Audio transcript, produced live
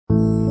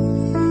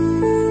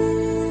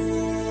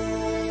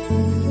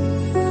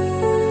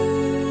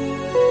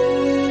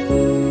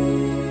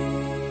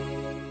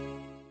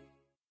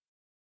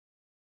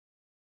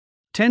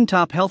10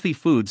 Top Healthy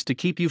Foods to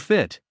Keep You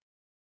Fit.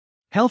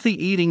 Healthy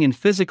eating and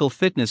physical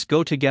fitness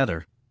go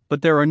together,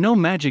 but there are no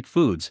magic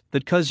foods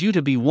that cause you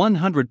to be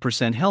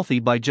 100% healthy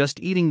by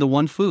just eating the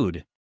one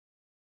food.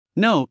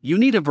 No, you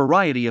need a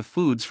variety of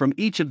foods from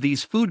each of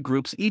these food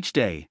groups each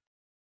day.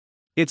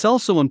 It's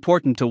also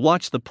important to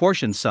watch the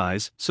portion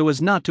size so as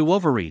not to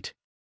overeat.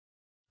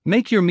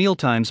 Make your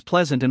mealtimes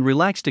pleasant and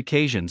relaxed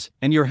occasions,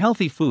 and your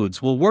healthy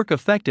foods will work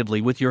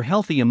effectively with your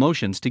healthy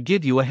emotions to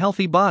give you a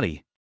healthy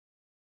body.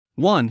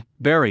 1.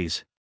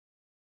 Berries.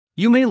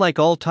 You may like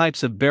all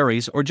types of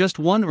berries or just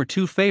one or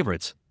two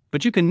favorites,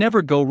 but you can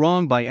never go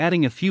wrong by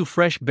adding a few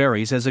fresh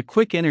berries as a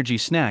quick energy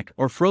snack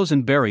or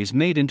frozen berries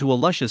made into a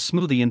luscious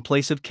smoothie in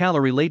place of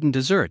calorie-laden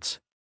desserts.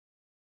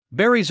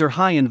 Berries are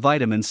high in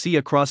vitamin C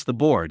across the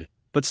board,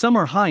 but some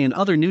are high in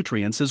other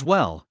nutrients as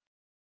well.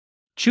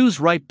 Choose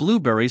ripe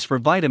blueberries for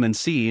vitamin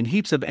C and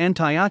heaps of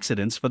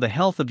antioxidants for the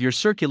health of your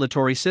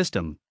circulatory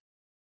system.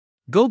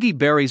 Goji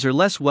berries are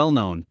less well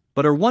known,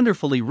 but are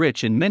wonderfully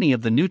rich in many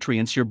of the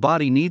nutrients your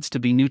body needs to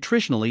be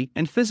nutritionally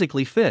and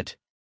physically fit.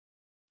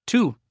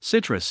 2.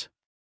 Citrus.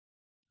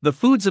 The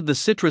foods of the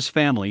citrus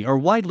family are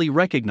widely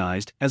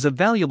recognized as a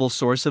valuable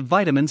source of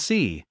vitamin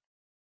C.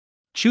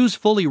 Choose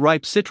fully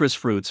ripe citrus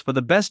fruits for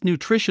the best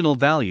nutritional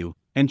value,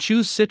 and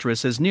choose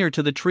citrus as near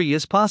to the tree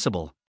as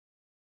possible.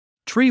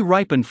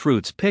 Tree-ripened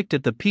fruits picked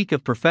at the peak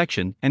of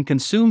perfection and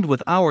consumed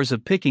with hours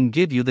of picking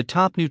give you the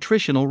top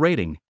nutritional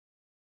rating.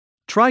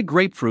 Try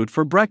grapefruit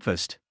for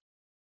breakfast.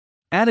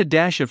 Add a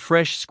dash of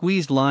fresh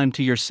squeezed lime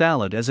to your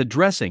salad as a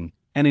dressing,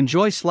 and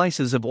enjoy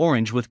slices of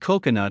orange with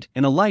coconut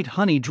and a light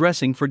honey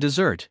dressing for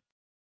dessert.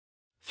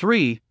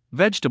 3.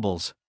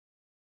 Vegetables.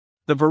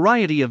 The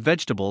variety of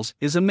vegetables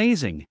is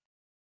amazing.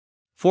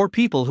 For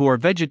people who are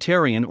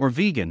vegetarian or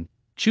vegan,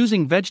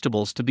 choosing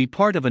vegetables to be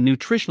part of a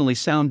nutritionally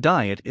sound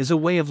diet is a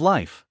way of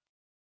life.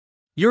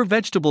 Your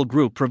vegetable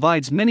group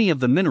provides many of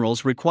the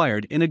minerals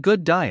required in a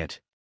good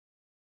diet.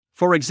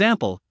 For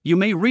example, you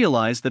may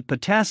realize that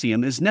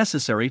potassium is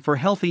necessary for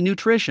healthy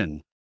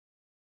nutrition.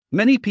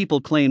 Many people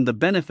claim the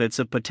benefits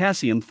of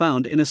potassium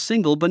found in a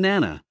single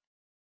banana.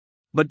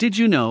 But did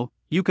you know,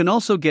 you can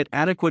also get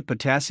adequate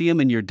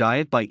potassium in your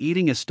diet by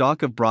eating a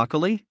stalk of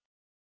broccoli?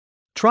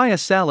 Try a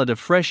salad of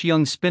fresh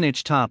young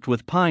spinach topped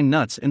with pine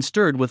nuts and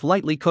stirred with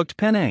lightly cooked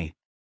penne.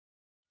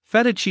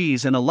 Feta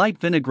cheese and a light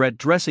vinaigrette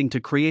dressing to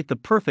create the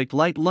perfect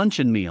light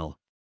luncheon meal.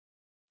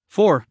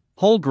 4.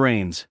 Whole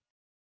grains.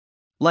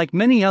 Like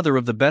many other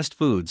of the best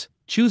foods,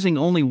 choosing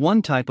only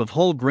one type of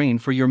whole grain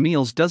for your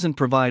meals doesn't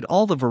provide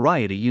all the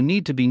variety you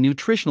need to be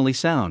nutritionally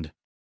sound.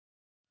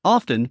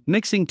 Often,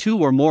 mixing two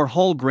or more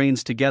whole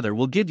grains together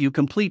will give you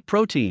complete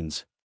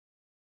proteins.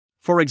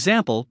 For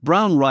example,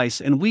 brown rice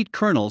and wheat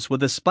kernels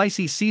with a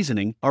spicy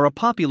seasoning are a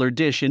popular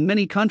dish in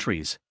many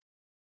countries.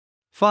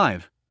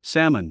 5.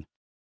 Salmon.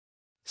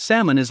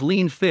 Salmon is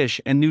lean fish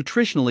and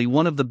nutritionally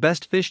one of the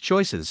best fish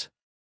choices.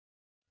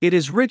 It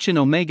is rich in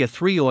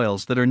omega-3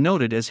 oils that are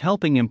noted as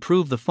helping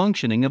improve the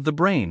functioning of the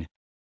brain.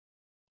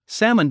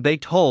 Salmon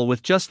baked whole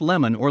with just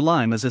lemon or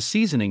lime as a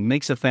seasoning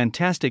makes a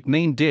fantastic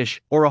main dish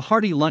or a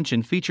hearty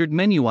luncheon featured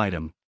menu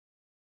item.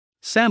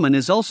 Salmon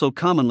is also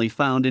commonly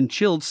found in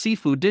chilled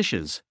seafood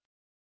dishes.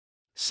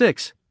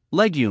 6.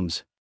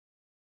 Legumes.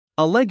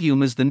 A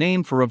legume is the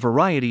name for a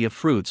variety of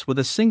fruits with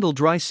a single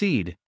dry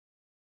seed.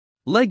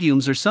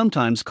 Legumes are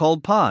sometimes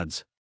called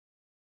pods.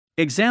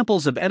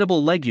 Examples of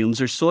edible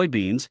legumes are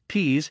soybeans,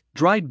 peas,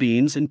 dried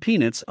beans, and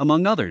peanuts,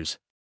 among others.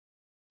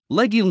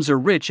 Legumes are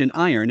rich in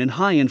iron and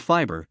high in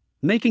fiber,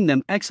 making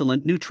them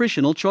excellent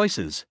nutritional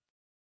choices.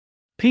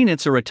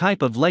 Peanuts are a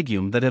type of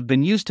legume that have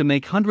been used to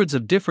make hundreds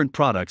of different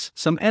products,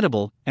 some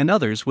edible, and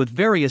others with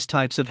various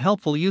types of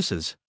helpful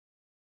uses.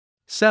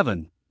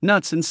 7.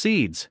 Nuts and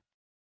seeds.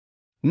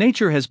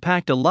 Nature has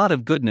packed a lot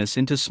of goodness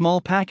into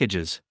small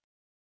packages.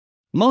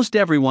 Most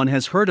everyone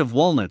has heard of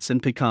walnuts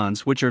and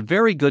pecans, which are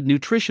very good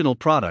nutritional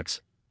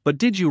products, but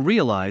did you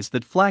realize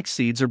that flax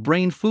seeds are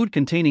brain food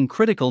containing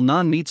critical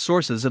non-meat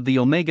sources of the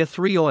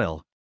omega-3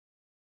 oil?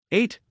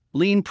 8.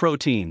 Lean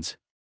proteins.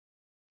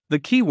 The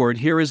key word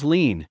here is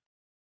lean.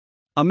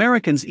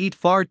 Americans eat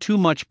far too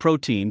much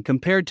protein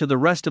compared to the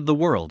rest of the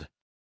world.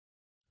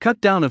 Cut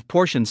down of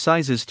portion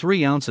sizes.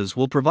 3 ounces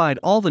will provide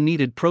all the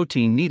needed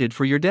protein needed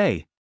for your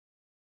day.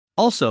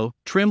 Also,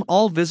 trim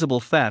all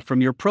visible fat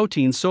from your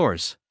protein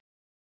source.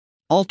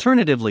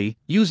 Alternatively,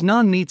 use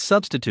non-meat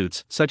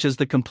substitutes such as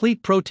the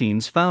complete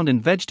proteins found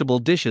in vegetable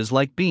dishes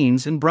like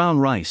beans and brown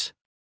rice.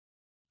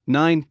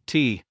 9.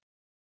 Tea.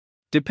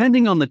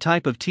 Depending on the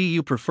type of tea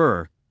you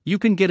prefer, you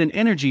can get an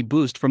energy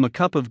boost from a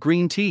cup of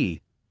green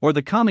tea, or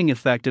the calming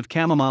effect of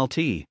chamomile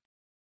tea.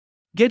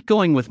 Get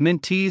going with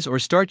mint teas or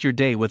start your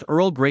day with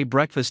Earl Grey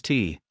breakfast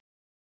tea.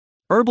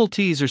 Herbal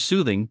teas are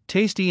soothing,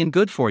 tasty, and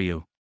good for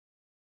you.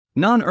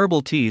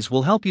 Non-herbal teas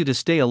will help you to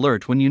stay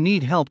alert when you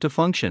need help to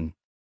function.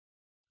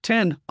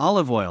 10.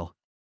 Olive oil.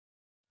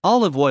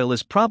 Olive oil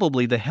is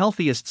probably the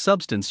healthiest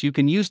substance you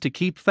can use to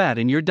keep fat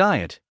in your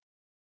diet.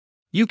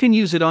 You can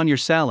use it on your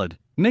salad,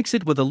 mix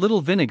it with a little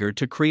vinegar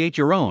to create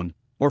your own,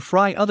 or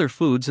fry other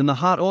foods in the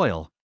hot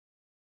oil.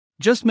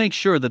 Just make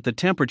sure that the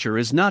temperature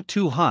is not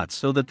too hot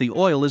so that the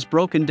oil is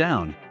broken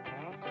down.